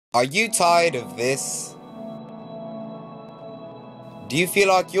Are you tired of this? Do you feel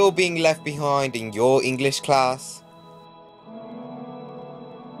like you're being left behind in your English class?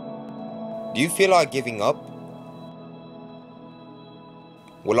 Do you feel like giving up?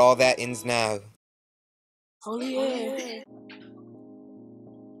 Well, all that ends now. Collier.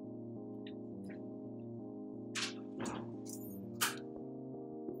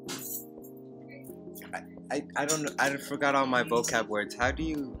 I don't know. I forgot all my vocab words. How do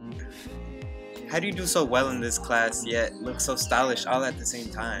you do so well in this class yet look so stylish all at the same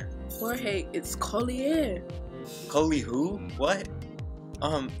time? Jorge, it's Collier. Coley who? What?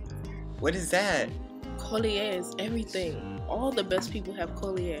 What is that? Collier is everything. All the best people have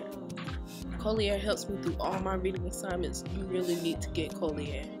Collier. Collier helps me through all my reading assignments. You really need to get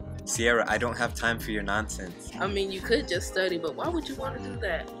Collier. Sierra, I don't have time for your nonsense. I mean, you could just study, but why would you want to do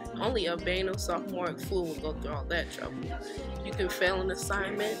that? Only a Bano sophomoric fool would go through all that trouble. You can fail an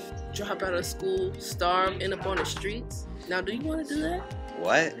assignment, drop out of school, starve, end up on the streets. Now, do you want to do that?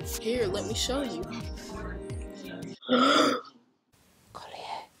 What? Here, let me show you.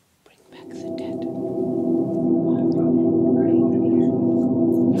 Collier, bring back the dead.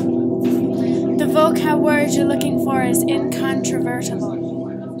 The vocab word you're looking for is incontrovertible.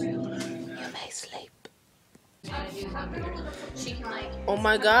 You may sleep. Oh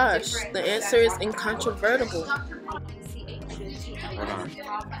my gosh, the answer is incontrovertible. Hold on.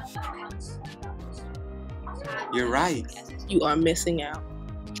 You're right. You are missing out.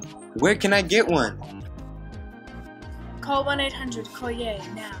 Where can I get one? Call 1-800-COLLIER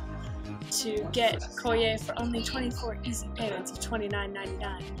now to get Collier for only 24 easy payments of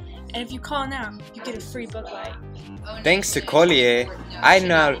 $29.99. And if you call now, you get a free book light. Thanks to Collier, I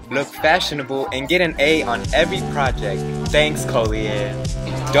now look fashionable and get an A on every project. Thanks, Collier.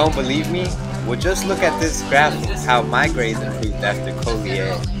 Don't believe me? Well, just look at this graph of how my grades improved after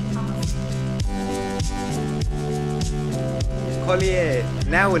Collier. Collier,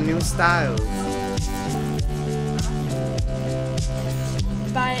 now with new styles.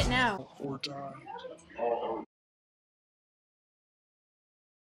 Buy it now. Or die.